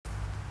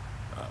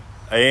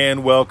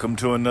And welcome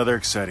to another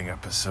exciting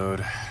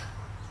episode.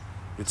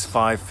 It's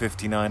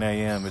 5:59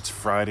 a.m. It's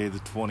Friday the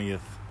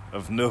 20th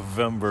of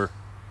November.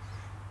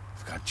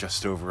 We've got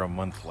just over a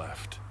month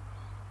left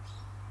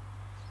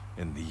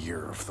in the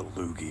year of the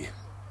loogie.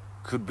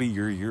 Could be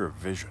your year of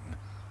vision.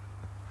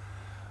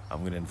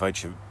 I'm going to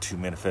invite you to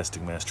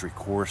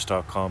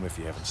ManifestingMasteryCourse.com if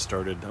you haven't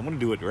started. I'm going to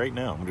do it right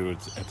now. I'm going to do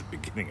it at the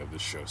beginning of the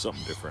show,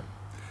 something different.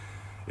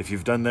 If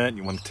you've done that and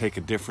you want to take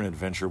a different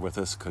adventure with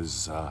us,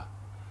 because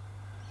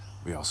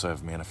we also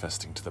have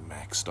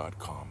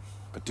ManifestingToTheMax.com.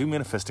 But do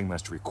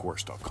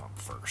ManifestingMasteryCourse.com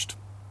first.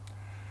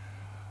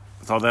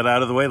 With all that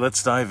out of the way,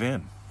 let's dive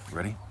in.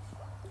 Ready?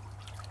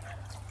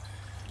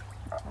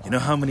 You know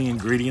how many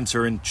ingredients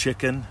are in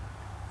chicken?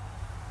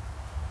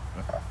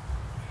 All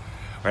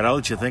right, I'll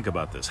let you think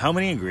about this. How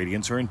many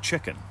ingredients are in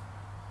chicken?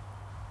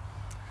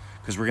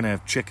 Because we're going to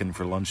have chicken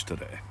for lunch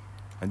today.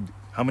 And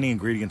how many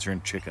ingredients are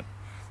in chicken?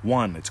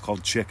 One, it's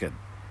called chicken,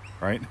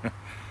 right?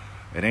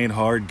 It ain't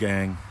hard,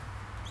 gang.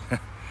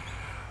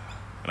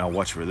 And I'll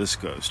watch where this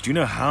goes. Do you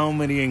know how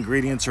many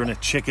ingredients are in a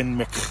chicken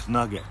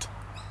McNugget?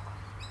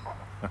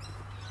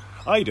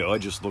 I do. I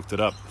just looked it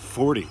up.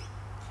 40.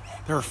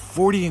 There are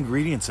 40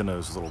 ingredients in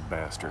those little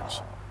bastards,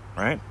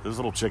 right? Those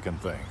little chicken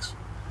things,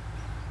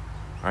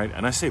 right?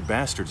 And I say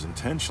bastards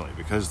intentionally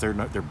because they're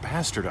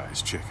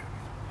bastardized chicken,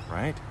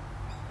 right?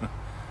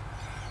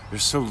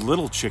 There's so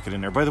little chicken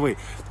in there. By the way,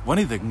 one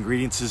of the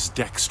ingredients is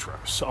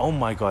dextrose. Oh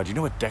my God! You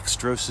know what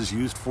dextrose is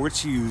used for?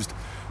 It's used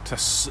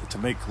to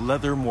make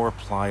leather more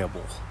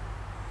pliable.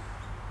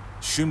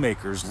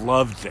 Shoemakers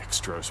love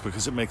dextrose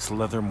because it makes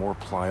leather more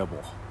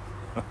pliable.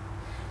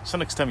 So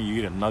next time you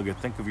eat a nugget,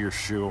 think of your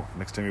shoe.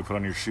 Next time you put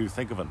on your shoe,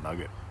 think of a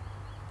nugget.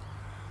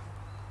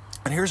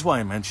 And here's why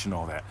I mention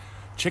all that.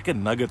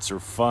 Chicken nuggets are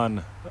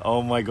fun.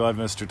 Oh my God,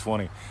 Mr.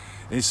 20.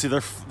 And you see,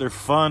 they're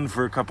fun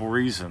for a couple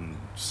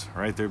reasons,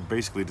 right? They're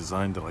basically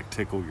designed to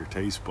tickle your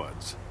taste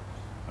buds.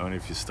 I mean,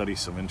 if you study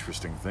some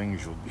interesting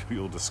things,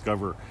 you'll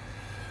discover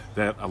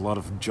that a lot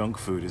of junk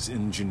food is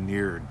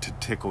engineered to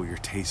tickle your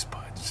taste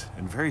buds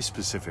in very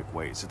specific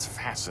ways. It's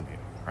fascinating,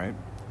 right?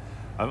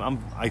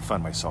 I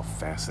find myself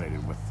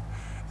fascinated with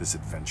this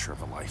adventure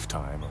of a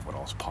lifetime of what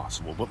all's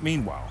possible. But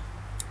meanwhile,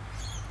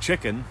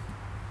 chicken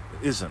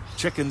isn't.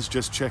 Chicken's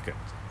just chicken,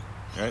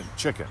 right?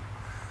 Chicken.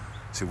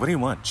 See, what do you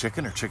want?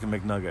 Chicken or chicken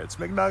McNuggets?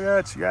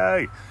 McNuggets,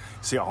 yay!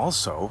 See,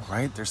 also,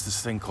 right, there's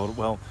this thing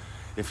called,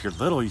 if you're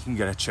little, you can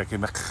get a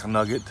chicken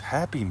McNugget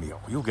Happy Meal.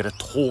 You'll get a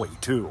toy,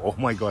 too. Oh,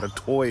 my God, a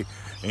toy.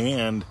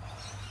 And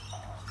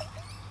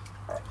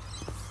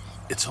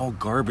it's all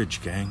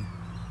garbage, gang.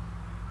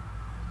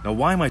 Now,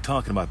 why am I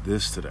talking about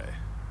this today?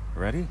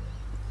 Ready?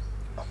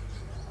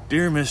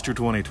 Dear Mr.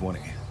 2020,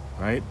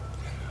 right?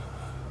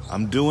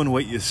 I'm doing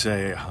what you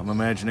say. I'm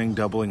imagining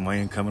doubling my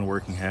income and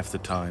working half the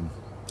time.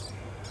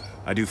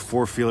 I do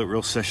 4 Feel It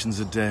Real sessions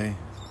a day.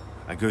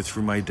 I go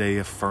through my day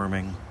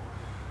affirming.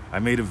 I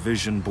made a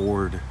vision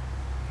board.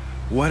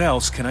 What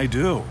else can I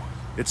do?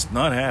 It's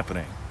not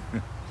happening.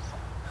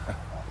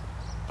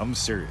 I'm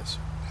serious.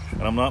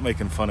 And I'm not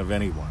making fun of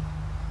anyone.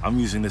 I'm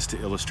using this to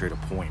illustrate a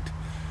point.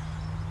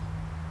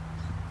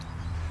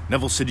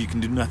 Neville said you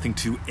can do nothing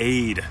to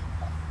aid.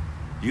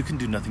 You can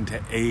do nothing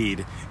to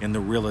aid in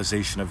the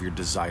realization of your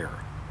desire.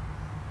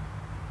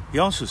 He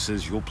also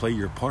says you'll play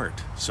your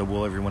part, so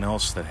will everyone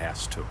else that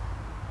has to.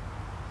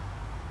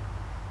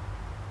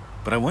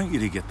 But I want you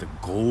to get the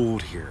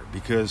gold here,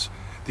 because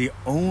the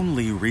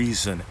only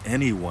reason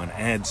anyone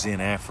adds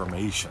in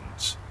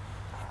affirmations,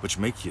 which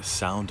make you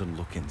sound and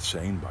look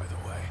insane, by the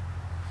way,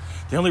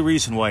 the only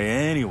reason why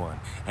anyone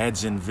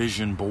adds in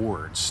vision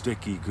boards,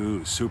 sticky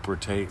goo, super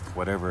tape,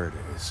 whatever it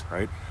is,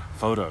 right?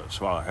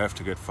 Photos. Well, I have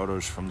to get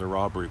photos from the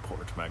Robb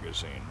Report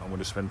magazine. I'm going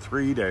to spend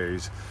 3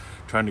 days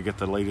trying to get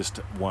the latest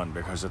one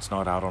because it's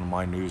not out on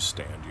my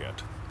newsstand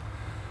yet.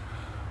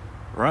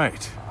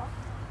 Right.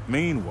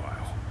 Meanwhile,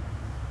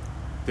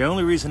 the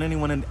only reason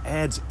anyone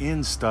adds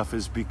in stuff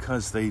is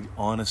because they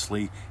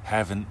honestly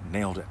haven't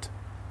nailed it.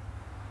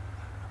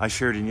 I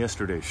shared in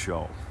yesterday's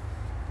show.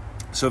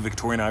 So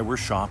Victoria and I were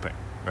shopping,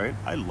 right?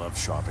 I love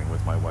shopping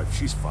with my wife.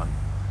 She's fun.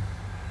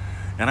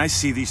 And I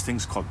see these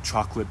things called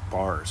chocolate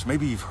bars.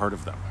 Maybe you've heard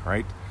of them,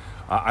 right?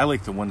 I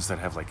like the ones that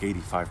have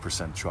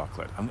 85%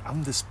 chocolate.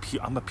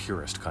 I'm a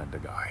purist kind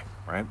of guy,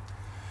 right?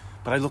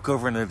 But I look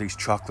over and there are these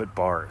chocolate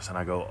bars and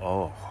I go,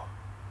 oh.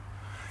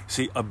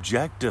 See,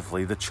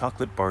 objectively, the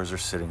chocolate bars are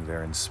sitting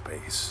there in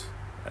space,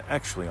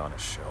 actually on a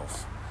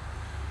shelf.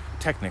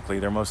 Technically,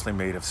 they're mostly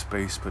made of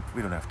space, but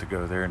we don't have to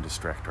go there and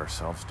distract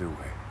ourselves, do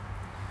we?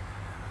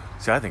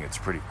 See, I think it's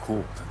pretty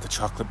cool that the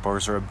chocolate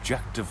bars are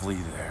objectively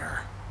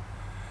there.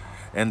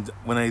 And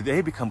when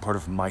they become part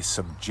of my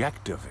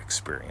subjective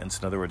experience,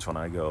 in other words, when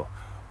I go,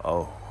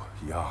 oh,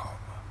 yum,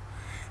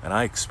 and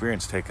I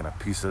experience taking a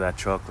piece of that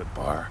chocolate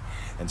bar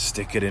and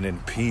stick it in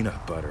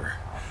peanut butter,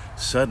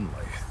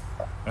 suddenly,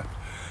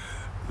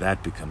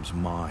 that becomes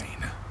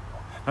mine.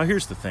 Now,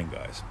 here's the thing,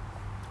 guys.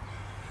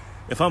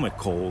 If I'm at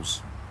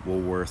Kohl's,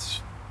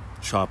 Woolworths,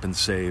 Shop and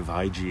Save,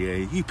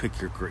 IGA, you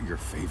pick your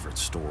favorite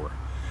store.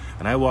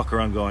 And I walk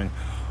around going,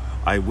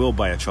 I will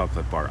buy a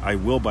chocolate bar. I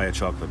will buy a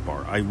chocolate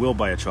bar. I will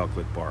buy a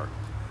chocolate bar.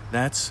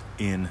 That's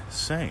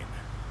insane,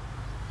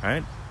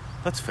 right?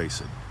 Let's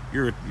face it.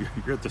 You're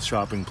at the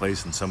shopping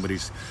place and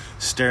somebody's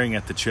staring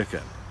at the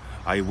chicken.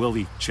 I will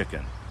eat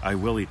chicken. I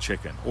will eat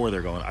chicken. Or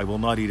they're going, I will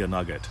not eat a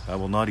nugget. I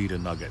will not eat a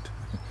nugget.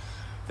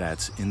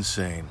 That's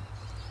insane.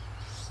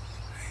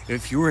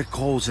 If you were at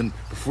Kohl's and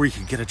before you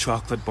could get a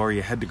chocolate bar,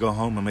 you had to go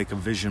home and make a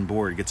vision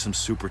board, get some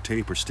super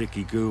tape or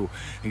sticky goo,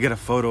 and get a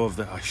photo of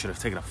I should have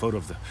taken a photo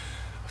of the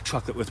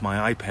chocolate with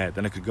my iPad.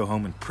 Then I could go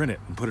home and print it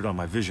and put it on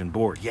my vision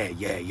board. Yeah.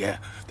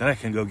 Then I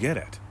can go get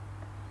it.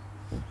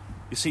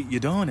 You see, you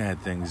don't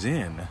add things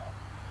in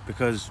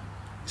because,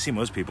 you see,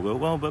 most people go,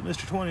 well, but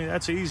Mr. 20,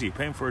 that's easy.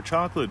 Paying for a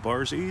chocolate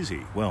bar is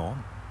easy. Well,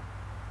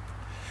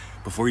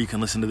 before you can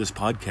listen to this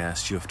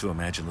podcast, you have to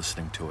imagine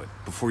listening to it.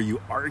 Before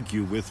you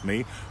argue with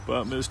me,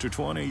 but Mr.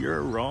 20,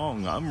 you're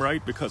wrong. I'm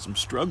right because I'm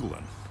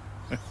struggling.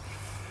 You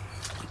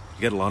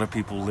get a lot of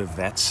people live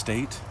that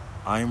state.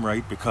 I'm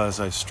right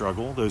because I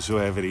struggle. Those who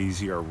have it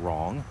easy are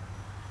wrong.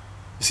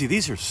 You see,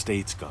 these are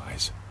states,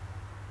 guys.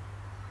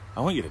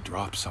 I want you to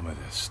drop some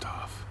of this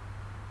stuff.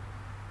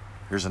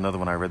 Here's another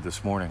one I read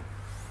this morning.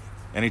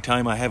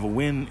 Anytime I have a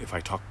win, if I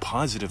talk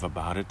positive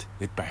about it,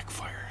 it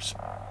backfires.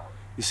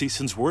 You see,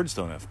 since words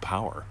don't have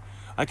power,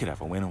 I could have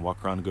a win and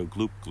walk around and go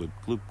gloop, gloop,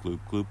 gloop, gloop,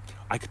 gloop.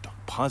 I could talk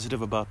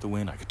positive about the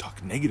win. I could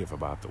talk negative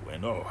about the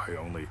win. Oh, I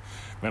only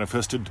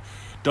manifested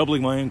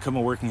doubling my income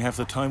and working half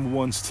the time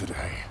once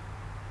today.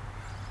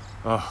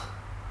 Oh,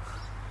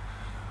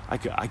 I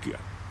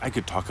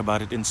could talk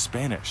about it in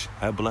Spanish.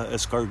 Habla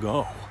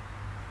escargot.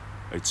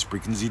 It's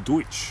sprechen Sie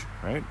Deutsch,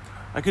 right?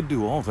 I could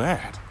do all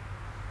that,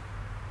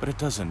 but it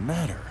doesn't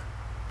matter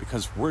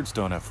because words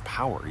don't have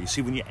power. You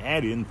see, when you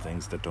add in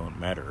things that don't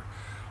matter,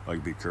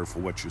 like be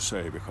careful what you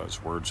say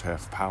because words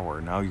have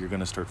power. Now you're going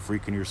to start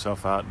freaking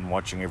yourself out and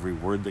watching every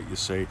word that you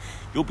say.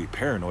 You'll be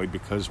paranoid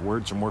because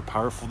words are more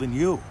powerful than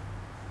you.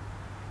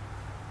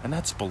 And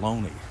that's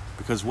baloney,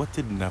 because what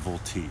did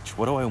Neville teach?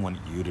 What do I want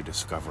you to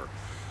discover?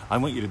 I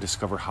want you to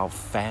discover how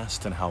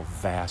fast and how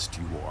vast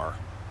you are.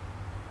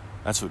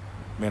 That's what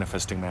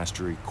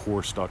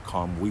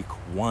ManifestingMasteryCourse.com week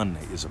 1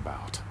 is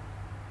about.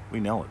 We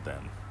nail it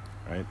then,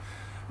 right?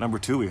 Number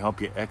 2, we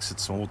help you exit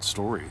some old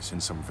stories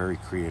in some very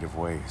creative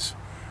ways.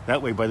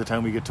 That way, by the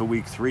time we get to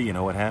week 3, you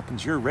know what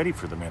happens? You're ready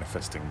for the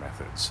manifesting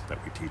methods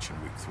that we teach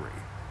in week 3.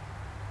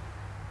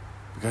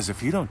 Because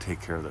if you don't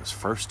take care of those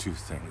first 2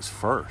 things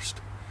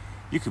first,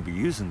 you could be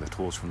using the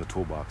tools from the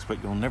toolbox,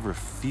 but you'll never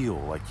feel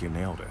like you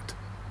nailed it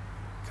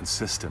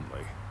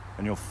consistently.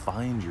 And you'll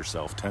find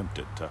yourself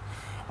tempted to,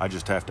 I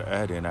just have to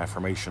add in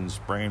affirmations,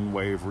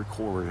 brainwave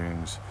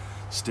recordings,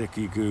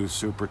 sticky goo,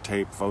 super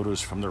tape,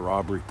 photos from the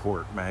Rob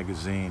Report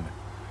magazine,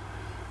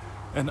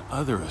 and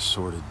other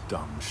assorted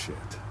dumb shit.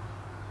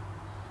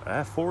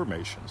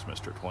 Affirmations,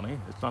 Mr. 20.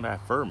 It's not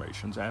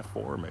affirmations,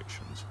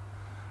 affirmations.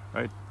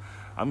 Right?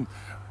 I'm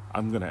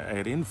going to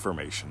add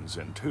informations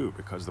in too,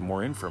 because the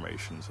more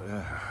informations,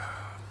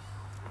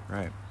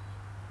 right.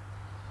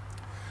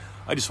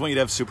 I just want you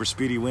to have super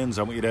speedy wins.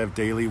 I want you to have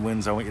daily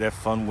wins. I want you to have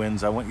fun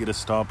wins. I want you to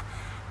stop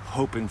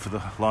hoping for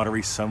the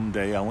lottery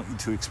someday. I want you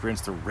to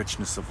experience the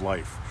richness of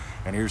life.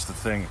 And here's the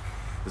thing.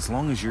 As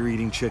long as you're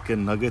eating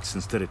chicken nuggets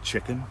instead of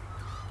chicken,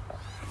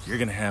 you're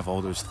going to have all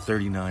those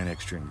 39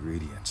 extra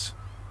ingredients.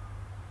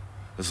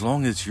 As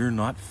long as you're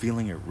not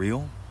feeling it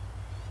real,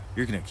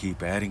 you're going to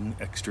keep adding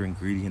extra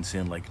ingredients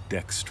in like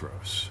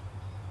dextrose.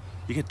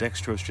 You get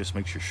dextrose, just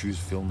makes your shoes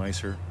feel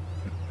nicer.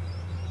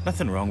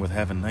 Nothing wrong with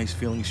having nice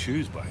feeling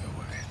shoes, by the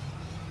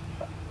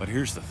way. But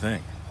here's the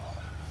thing.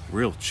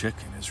 Real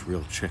chicken is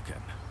real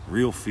chicken.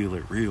 Real feel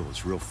it real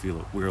is real feel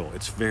it real.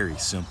 It's very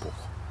simple.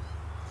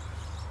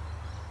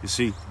 You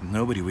see,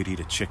 nobody would eat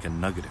a chicken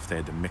nugget if they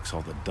had to mix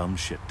all the dumb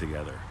shit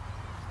together.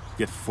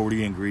 Get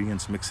 40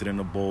 ingredients, mix it in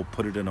a bowl,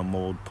 put it in a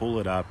mold, pull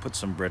it out, put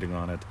some breading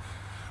on it.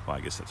 Well, I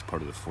guess that's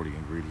part of the 40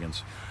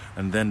 ingredients.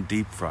 And then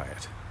deep fry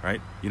it,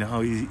 right? You know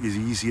how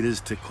easy it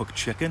is to cook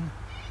chicken?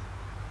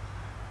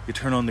 You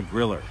turn on the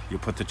griller, you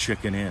put the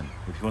chicken in.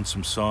 If you want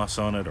some sauce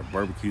on it or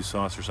barbecue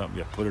sauce or something,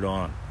 you put it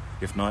on.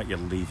 If not, you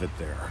leave it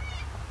there.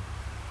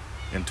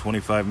 In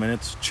 25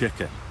 minutes,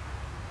 chicken.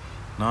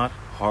 Not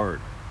hard.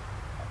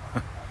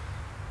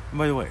 And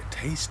by the way, it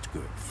tastes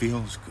good,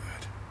 feels good.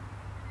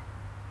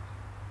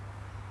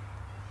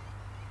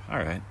 All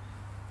right,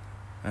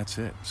 that's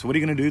it. So what are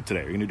you going to do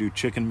today? Are you going to do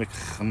chicken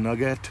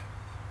McNugget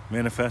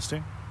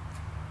manifesting?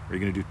 Or are you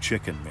going to do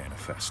chicken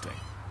manifesting?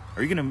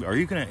 Are you going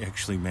to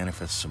actually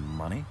manifest some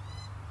money?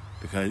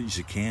 Because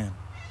you can.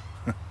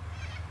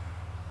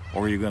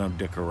 Or are you going to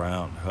dick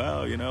around?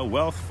 Well, you know,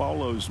 wealth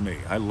follows me.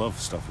 I love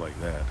stuff like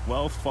that.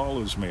 Wealth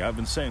follows me. I've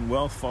been saying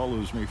wealth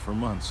follows me for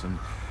months. And,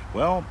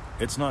 well,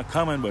 it's not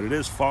coming, but it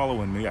is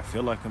following me. I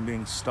feel like I'm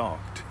being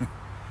stalked.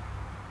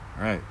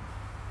 All right.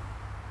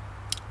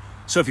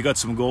 So if you got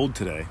some gold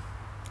today,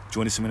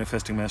 join us at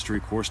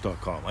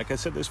ManifestingMasteryCourse.com. Like I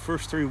said, this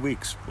first 3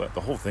 weeks, but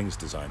the whole thing's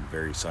designed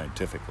very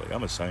scientifically.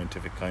 I'm a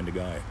scientific kind of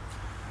guy.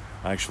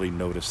 I actually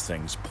notice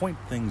things, point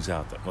things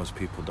out that most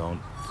people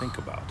don't think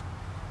about.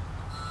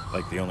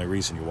 Like the only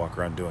reason you walk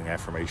around doing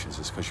affirmations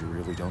is because you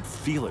really don't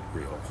feel it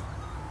real.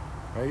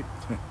 Right?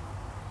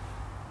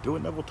 Do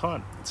what Neville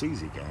taught. It's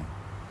easy, gang.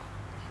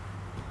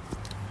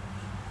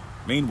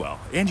 Meanwhile,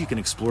 and you can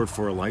explore it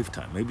for a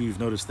lifetime. Maybe you've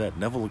noticed that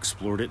Neville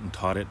explored it and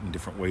taught it in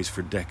different ways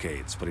for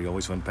decades, but he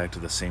always went back to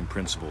the same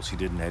principles he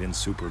did in add in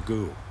super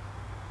goo.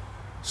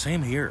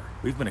 Same here.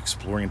 We've been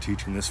exploring and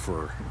teaching this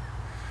for,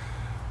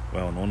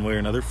 well, in one way or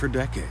another, for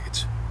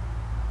decades.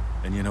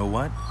 And you know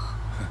what?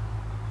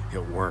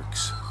 It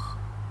works.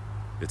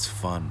 It's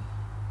fun.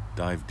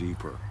 Dive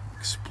deeper.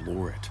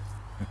 Explore it.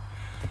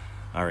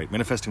 All right,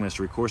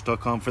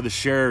 ManifestingMasteryCourse.com for the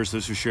shares.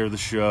 Those who share the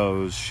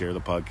shows, share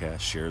the podcast,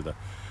 share the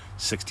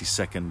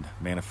 60-second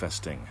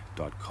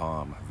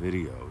manifesting.com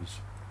videos.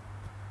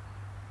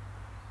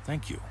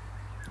 Thank you.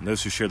 And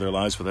those who share their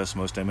lives with us,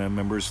 most MM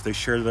members, they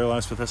share their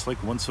lives with us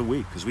like once a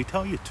week because we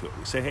tell you to.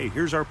 We say, hey,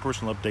 here's our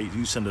personal update.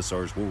 You send us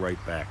ours. We'll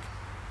write back.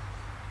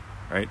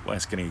 All right? We'll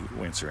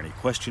answer any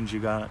questions you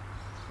got,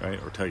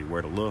 right? Or tell you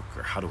where to look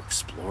or how to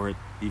explore it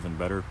even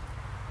better.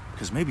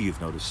 Because maybe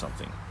you've noticed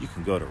something. You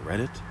can go to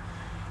Reddit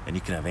and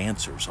you can have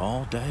answers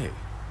all day.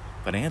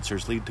 But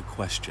answers lead to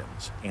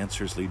questions.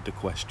 Answers lead to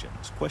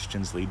questions.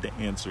 Questions lead to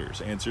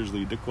answers. Answers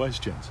lead to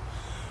questions.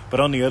 But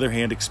on the other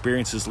hand,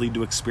 experiences lead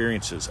to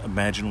experiences.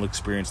 Imaginal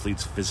experience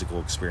leads to physical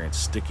experience.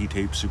 Sticky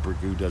tape super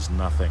glue does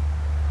nothing.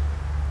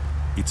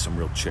 Eat some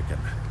real chicken.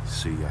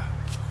 See ya.